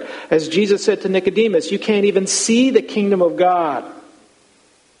Spirit. As Jesus said to Nicodemus, you can't even see the kingdom of God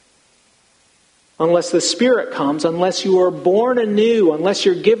unless the Spirit comes, unless you are born anew, unless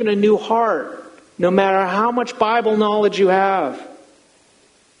you're given a new heart, no matter how much Bible knowledge you have.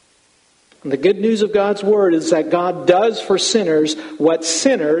 And the good news of God's Word is that God does for sinners what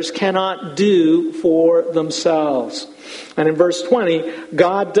sinners cannot do for themselves. And in verse 20,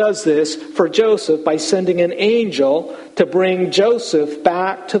 God does this for Joseph by sending an angel to bring Joseph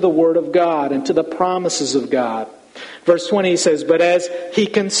back to the Word of God and to the promises of God. Verse 20 he says, but as he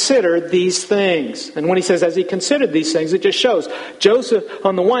considered these things. And when he says as he considered these things, it just shows Joseph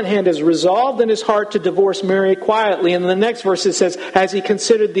on the one hand is resolved in his heart to divorce Mary quietly. And in the next verse it says as he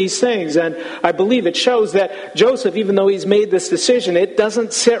considered these things. And I believe it shows that Joseph, even though he's made this decision, it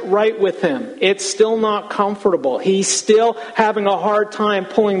doesn't sit right with him. It's still not comfortable. He's still having a hard time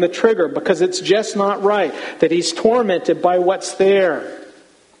pulling the trigger because it's just not right. That he's tormented by what's there.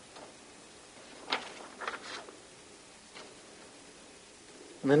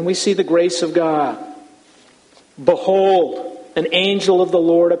 And then we see the grace of God. Behold, an angel of the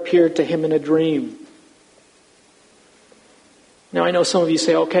Lord appeared to him in a dream. Now I know some of you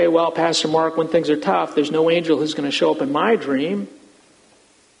say, okay, well, Pastor Mark, when things are tough, there's no angel who's going to show up in my dream.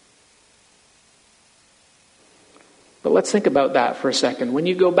 But let's think about that for a second. When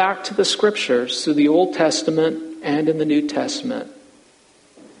you go back to the Scriptures, through the Old Testament and in the New Testament,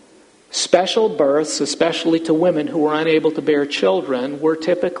 special births, especially to women who were unable to bear children, were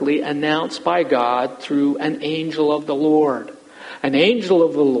typically announced by God through an angel of the Lord. An angel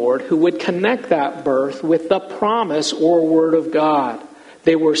of the Lord who would connect that birth with the promise or word of God.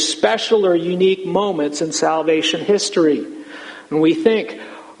 They were special or unique moments in salvation history. And we think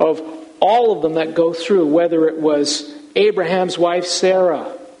of all of them that go through, whether it was Abraham's wife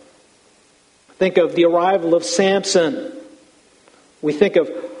Sarah. Think of the arrival of Samson. We think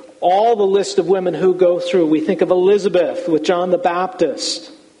of all the list of women who go through. We think of Elizabeth with John the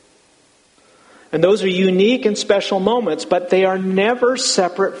Baptist. And those are unique and special moments, but they are never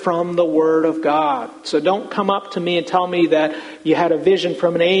separate from the Word of God. So don't come up to me and tell me that you had a vision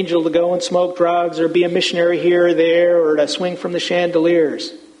from an angel to go and smoke drugs or be a missionary here or there or to swing from the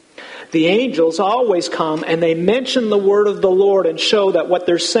chandeliers. The angels always come and they mention the word of the Lord and show that what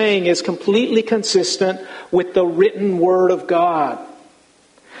they're saying is completely consistent with the written Word of God.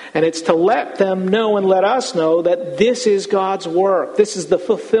 And it's to let them know and let us know that this is God's work. This is the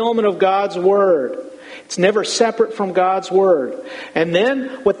fulfillment of God's Word. It's never separate from God's Word. And then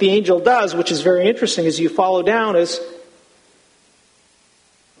what the angel does, which is very interesting as you follow down, is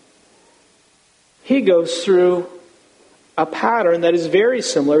he goes through a pattern that is very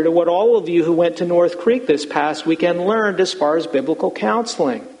similar to what all of you who went to North Creek this past weekend learned as far as biblical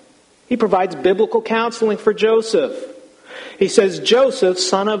counseling. He provides biblical counseling for Joseph. He says, Joseph,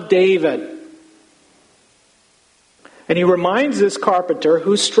 son of David. And he reminds this carpenter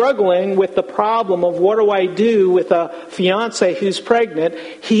who's struggling with the problem of what do I do with a fiancée who's pregnant.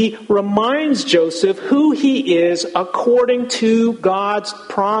 He reminds Joseph who he is according to God's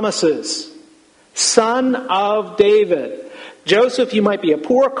promises. Son of David. Joseph, you might be a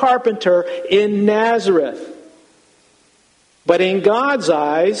poor carpenter in Nazareth. But in God's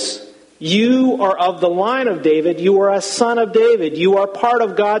eyes, you are of the line of David. You are a son of David. You are part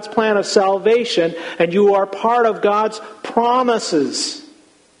of God's plan of salvation, and you are part of God's promises.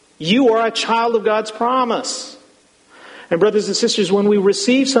 You are a child of God's promise. And brothers and sisters, when we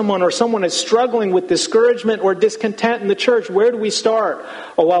receive someone or someone is struggling with discouragement or discontent in the church, where do we start?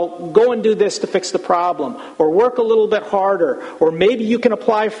 Oh, well, go and do this to fix the problem. Or work a little bit harder. Or maybe you can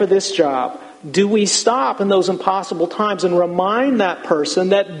apply for this job. Do we stop in those impossible times and remind that person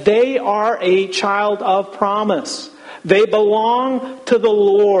that they are a child of promise? They belong to the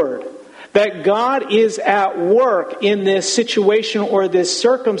Lord. That God is at work in this situation or this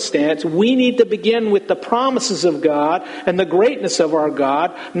circumstance. We need to begin with the promises of God and the greatness of our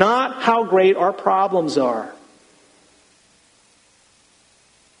God, not how great our problems are.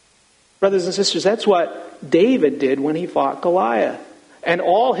 Brothers and sisters, that's what David did when he fought Goliath. And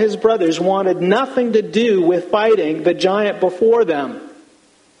all his brothers wanted nothing to do with fighting the giant before them.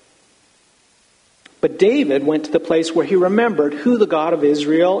 But David went to the place where he remembered who the God of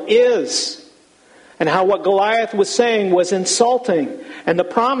Israel is. And how what Goliath was saying was insulting. And the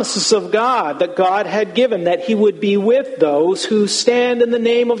promises of God that God had given, that he would be with those who stand in the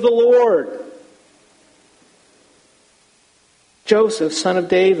name of the Lord. Joseph, son of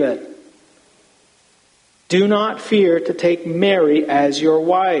David. Do not fear to take Mary as your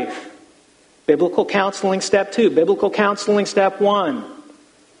wife. Biblical counseling step 2. Biblical counseling step 1.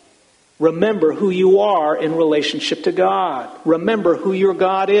 Remember who you are in relationship to God. Remember who your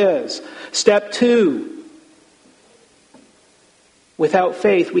God is. Step 2. Without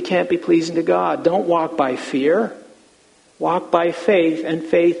faith, we can't be pleasing to God. Don't walk by fear. Walk by faith and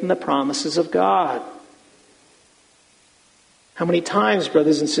faith in the promises of God. How many times,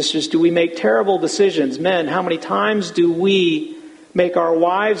 brothers and sisters, do we make terrible decisions? Men, how many times do we make our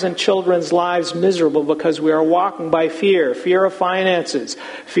wives' and children's lives miserable because we are walking by fear? Fear of finances,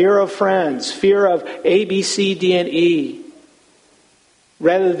 fear of friends, fear of A, B, C, D, and E.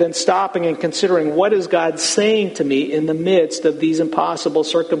 Rather than stopping and considering what is God saying to me in the midst of these impossible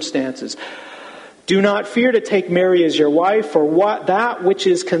circumstances. Do not fear to take Mary as your wife, for that which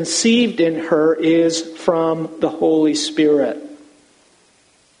is conceived in her is from the Holy Spirit.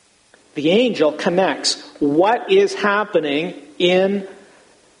 The angel connects what is happening in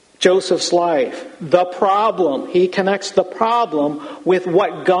Joseph's life. The problem. He connects the problem with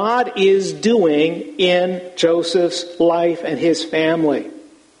what God is doing in Joseph's life and his family.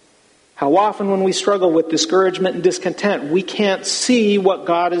 How often when we struggle with discouragement and discontent, we can't see what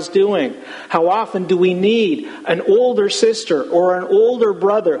God is doing. How often do we need an older sister or an older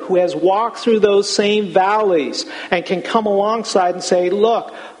brother who has walked through those same valleys and can come alongside and say,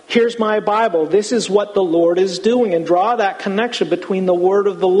 look, here's my Bible. This is what the Lord is doing. And draw that connection between the word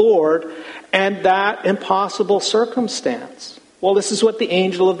of the Lord and that impossible circumstance. Well, this is what the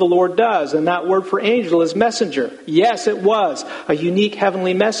angel of the Lord does. And that word for angel is messenger. Yes, it was a unique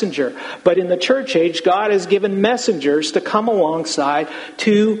heavenly messenger. But in the church age, God has given messengers to come alongside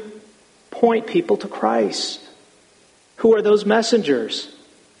to point people to Christ. Who are those messengers?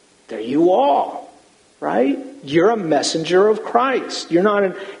 They're you all, right? You're a messenger of Christ. You're not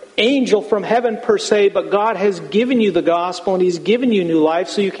an angel from heaven per se, but God has given you the gospel and He's given you new life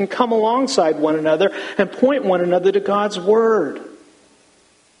so you can come alongside one another and point one another to God's word.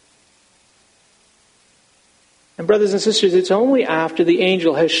 And brothers and sisters, it's only after the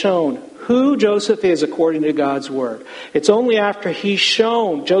angel has shown who Joseph is according to God's word. It's only after he's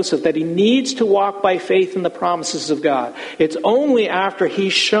shown Joseph that he needs to walk by faith in the promises of God. It's only after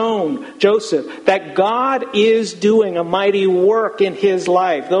he's shown Joseph that God is doing a mighty work in his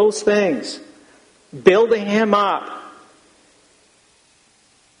life. Those things. Building him up.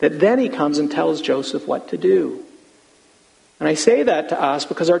 That then he comes and tells Joseph what to do. And I say that to us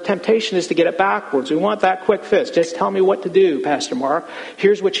because our temptation is to get it backwards. We want that quick fix. Just tell me what to do, Pastor Mark.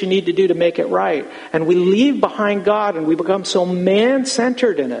 Here's what you need to do to make it right. And we leave behind God and we become so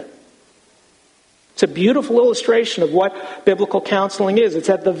man-centered in it. It's a beautiful illustration of what biblical counseling is. It's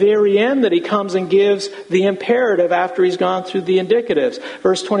at the very end that he comes and gives the imperative after he's gone through the indicatives.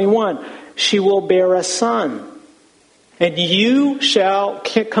 Verse 21, she will bear a son. And you shall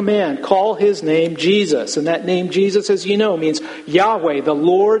command, call his name Jesus. And that name Jesus, as you know, means Yahweh, the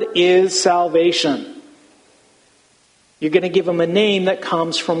Lord is salvation. You're going to give him a name that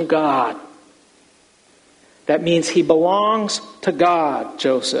comes from God. That means he belongs to God,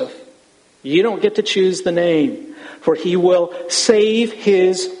 Joseph. You don't get to choose the name, for he will save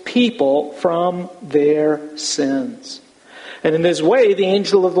his people from their sins. And in this way, the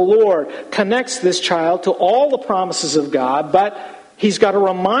angel of the Lord connects this child to all the promises of God, but he's got to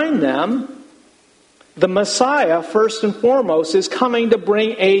remind them the Messiah, first and foremost, is coming to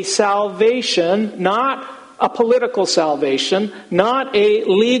bring a salvation, not a political salvation, not a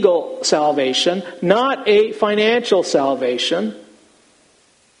legal salvation, not a financial salvation.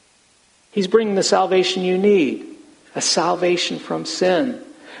 He's bringing the salvation you need, a salvation from sin.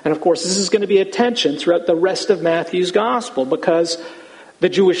 And of course, this is going to be a tension throughout the rest of Matthew's gospel, because the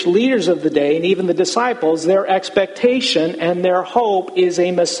Jewish leaders of the day and even the disciples, their expectation and their hope is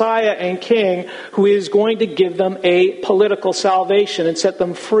a Messiah and King who is going to give them a political salvation and set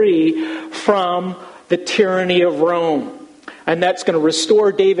them free from the tyranny of Rome. And that's going to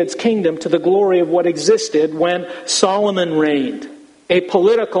restore David's kingdom to the glory of what existed when Solomon reigned. A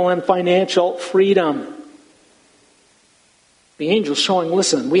political and financial freedom. The angel's showing,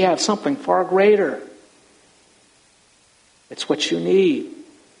 listen, we have something far greater. It's what you need.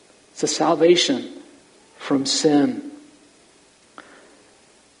 It's a salvation from sin.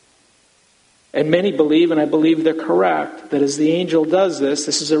 And many believe, and I believe they're correct, that as the angel does this,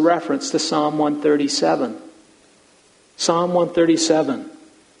 this is a reference to Psalm 137. Psalm 137.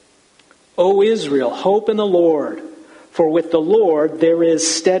 O Israel, hope in the Lord, for with the Lord there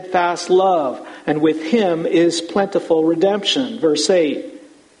is steadfast love, and with him is plentiful redemption. Verse 8.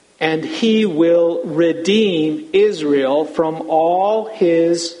 And he will redeem Israel from all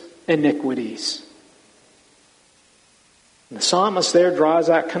his iniquities. And the psalmist there draws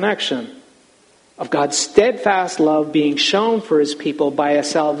that connection of God's steadfast love being shown for his people by a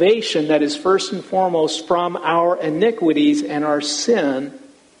salvation that is first and foremost from our iniquities and our sin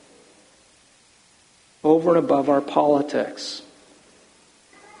over and above our politics.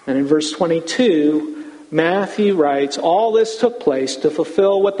 And in verse 22, Matthew writes, all this took place to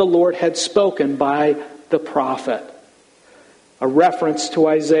fulfill what the Lord had spoken by the prophet. A reference to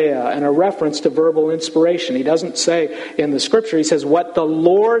Isaiah and a reference to verbal inspiration. He doesn't say in the scripture, he says what the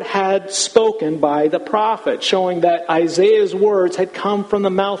Lord had spoken by the prophet, showing that Isaiah's words had come from the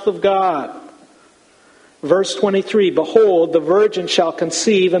mouth of God. Verse 23, behold, the virgin shall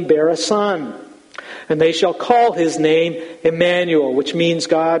conceive and bear a son. And they shall call his name Emmanuel, which means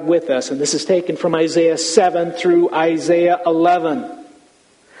God with us. And this is taken from Isaiah 7 through Isaiah 11.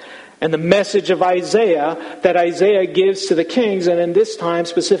 And the message of Isaiah that Isaiah gives to the kings, and in this time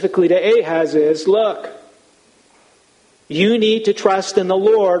specifically to Ahaz, is, look, you need to trust in the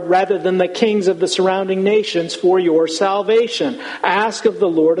Lord rather than the kings of the surrounding nations for your salvation. Ask of the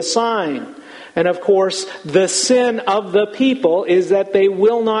Lord a sign. And of course, the sin of the people is that they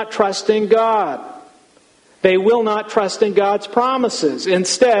will not trust in God. They will not trust in God's promises.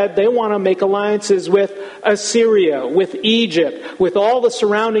 Instead, they want to make alliances with Assyria, with Egypt, with all the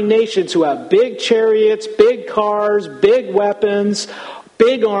surrounding nations who have big chariots, big cars, big weapons,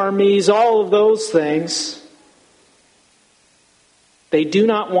 big armies, all of those things. They do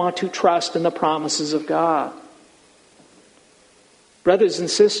not want to trust in the promises of God. Brothers and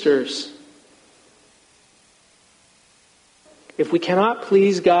sisters, if we cannot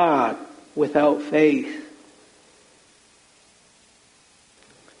please God without faith,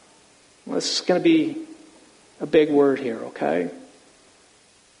 well, this is going to be a big word here, okay?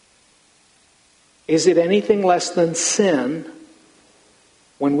 Is it anything less than sin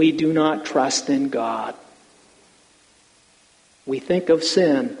when we do not trust in God? We think of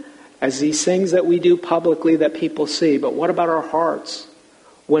sin as these things that we do publicly that people see, but what about our hearts?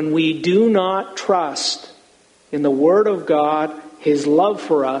 When we do not trust in the Word of God, His love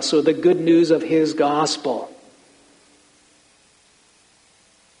for us, or the good news of His gospel.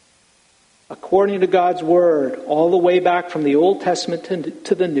 According to God's Word, all the way back from the Old Testament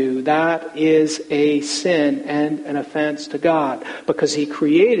to the New, that is a sin and an offense to God, because He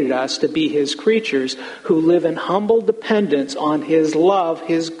created us to be His creatures who live in humble dependence on His love,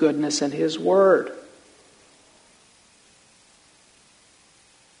 His goodness, and His Word.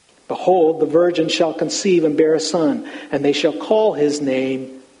 Behold, the virgin shall conceive and bear a son, and they shall call his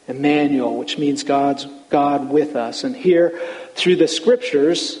name Emmanuel, which means God with us. And here, through the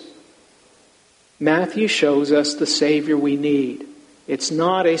Scriptures, Matthew shows us the Savior we need. It's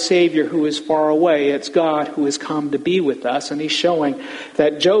not a Savior who is far away. It's God who has come to be with us. And He's showing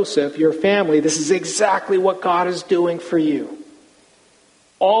that Joseph, your family, this is exactly what God is doing for you.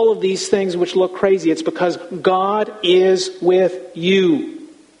 All of these things which look crazy, it's because God is with you.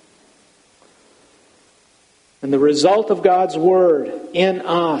 And the result of God's Word in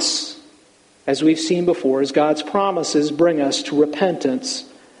us as we've seen before, is God's promises bring us to repentance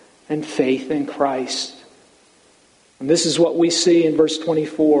and faith in Christ. And this is what we see in verse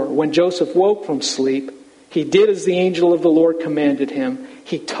 24. When Joseph woke from sleep, he did as the angel of the Lord commanded him.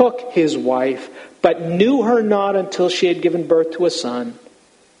 He took his wife, but knew her not until she had given birth to a son,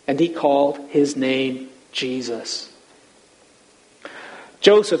 and he called his name Jesus.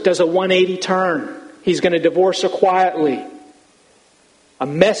 Joseph does a 180 turn. He's going to divorce her quietly. A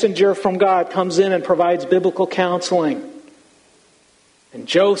messenger from God comes in and provides biblical counseling. And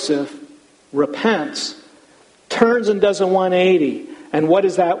Joseph repents, turns and does a 180. And what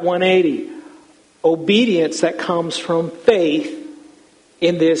is that 180? Obedience that comes from faith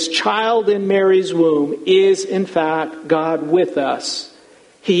in this child in Mary's womb is, in fact, God with us.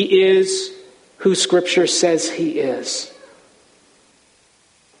 He is who Scripture says He is.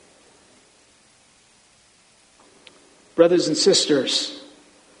 Brothers and sisters,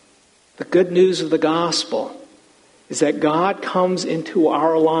 the good news of the gospel is that God comes into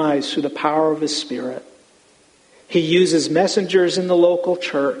our lives through the power of His Spirit. He uses messengers in the local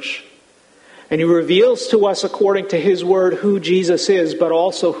church. And He reveals to us, according to His Word, who Jesus is, but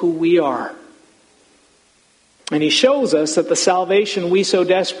also who we are. And He shows us that the salvation we so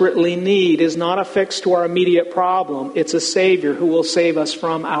desperately need is not a fix to our immediate problem. It's a Savior who will save us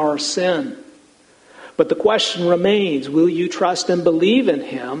from our sin. But the question remains, will you trust and believe in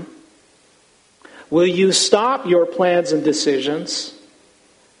Him? Will you stop your plans and decisions?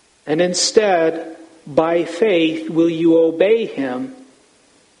 And instead, by faith, will you obey Him?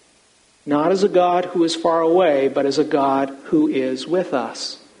 Not as a God who is far away, but as a God who is with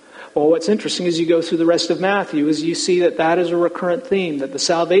us. Well, what's interesting as you go through the rest of Matthew is you see that that is a recurrent theme, that the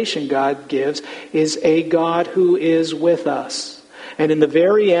salvation God gives is a God who is with us. And in the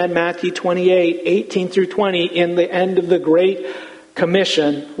very end, Matthew 28, 18 through 20, in the end of the Great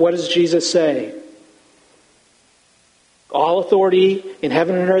Commission, what does Jesus say? All authority in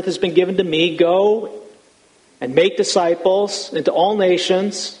heaven and earth has been given to me. Go and make disciples into all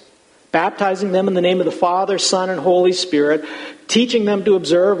nations, baptizing them in the name of the Father, Son, and Holy Spirit, teaching them to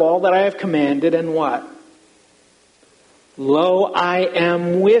observe all that I have commanded, and what? Lo, I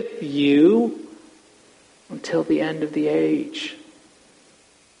am with you until the end of the age.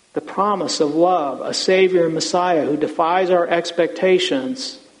 The promise of love, a Savior and Messiah who defies our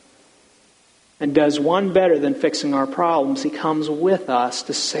expectations and does one better than fixing our problems. He comes with us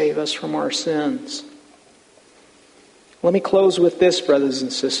to save us from our sins. Let me close with this, brothers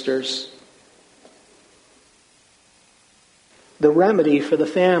and sisters. The remedy for the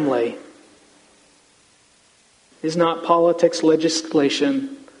family is not politics,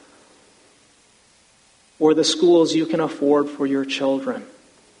 legislation, or the schools you can afford for your children.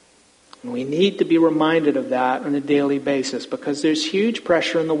 And we need to be reminded of that on a daily basis because there's huge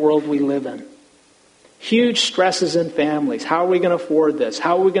pressure in the world we live in. Huge stresses in families. How are we going to afford this?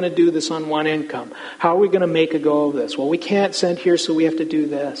 How are we going to do this on one income? How are we going to make a go of this? Well, we can't send here, so we have to do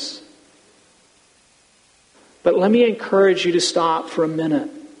this. But let me encourage you to stop for a minute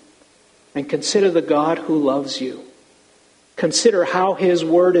and consider the God who loves you. Consider how His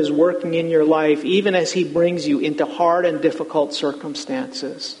Word is working in your life, even as He brings you into hard and difficult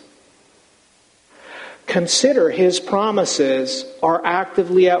circumstances. Consider His promises are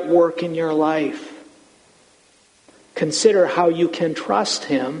actively at work in your life. Consider how you can trust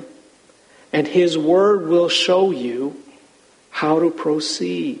Him, and His Word will show you how to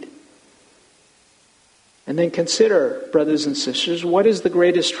proceed. And then consider, brothers and sisters, what is the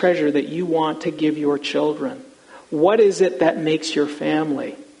greatest treasure that you want to give your children? What is it that makes your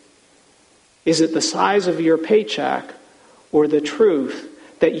family? Is it the size of your paycheck or the truth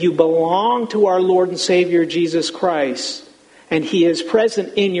that you belong to our Lord and Savior Jesus Christ and He is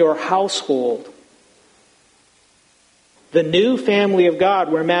present in your household? The new family of God,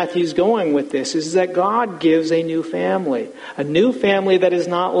 where Matthew's going with this, is that God gives a new family. A new family that is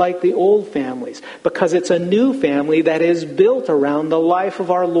not like the old families, because it's a new family that is built around the life of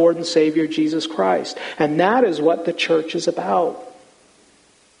our Lord and Savior Jesus Christ. And that is what the church is about.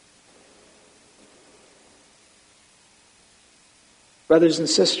 Brothers and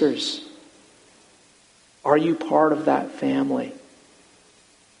sisters, are you part of that family?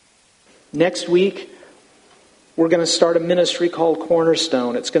 Next week, we're going to start a ministry called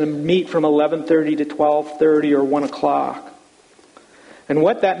Cornerstone. It's going to meet from 11:30 to 12:30 or 1 o'clock. And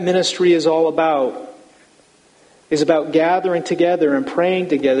what that ministry is all about is about gathering together and praying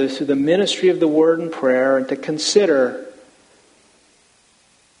together through the ministry of the Word and prayer, and to consider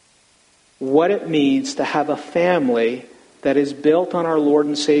what it means to have a family that is built on our Lord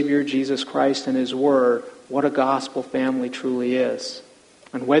and Savior Jesus Christ and His Word, what a gospel family truly is.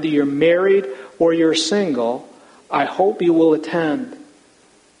 And whether you're married or you're single, I hope you will attend.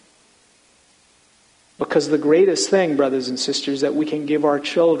 Because the greatest thing, brothers and sisters, that we can give our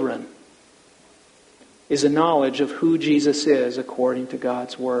children is a knowledge of who Jesus is according to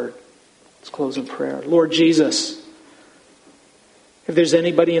God's Word. Let's close in prayer. Lord Jesus, if there's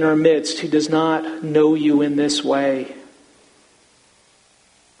anybody in our midst who does not know you in this way,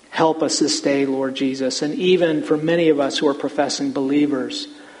 help us this day, Lord Jesus. And even for many of us who are professing believers,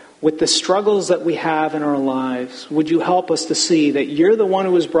 with the struggles that we have in our lives, would you help us to see that you're the one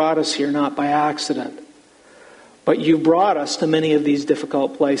who has brought us here, not by accident, but you brought us to many of these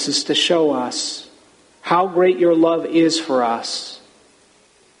difficult places to show us how great your love is for us,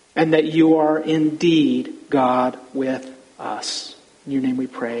 and that you are indeed God with us. In your name we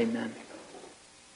pray, amen.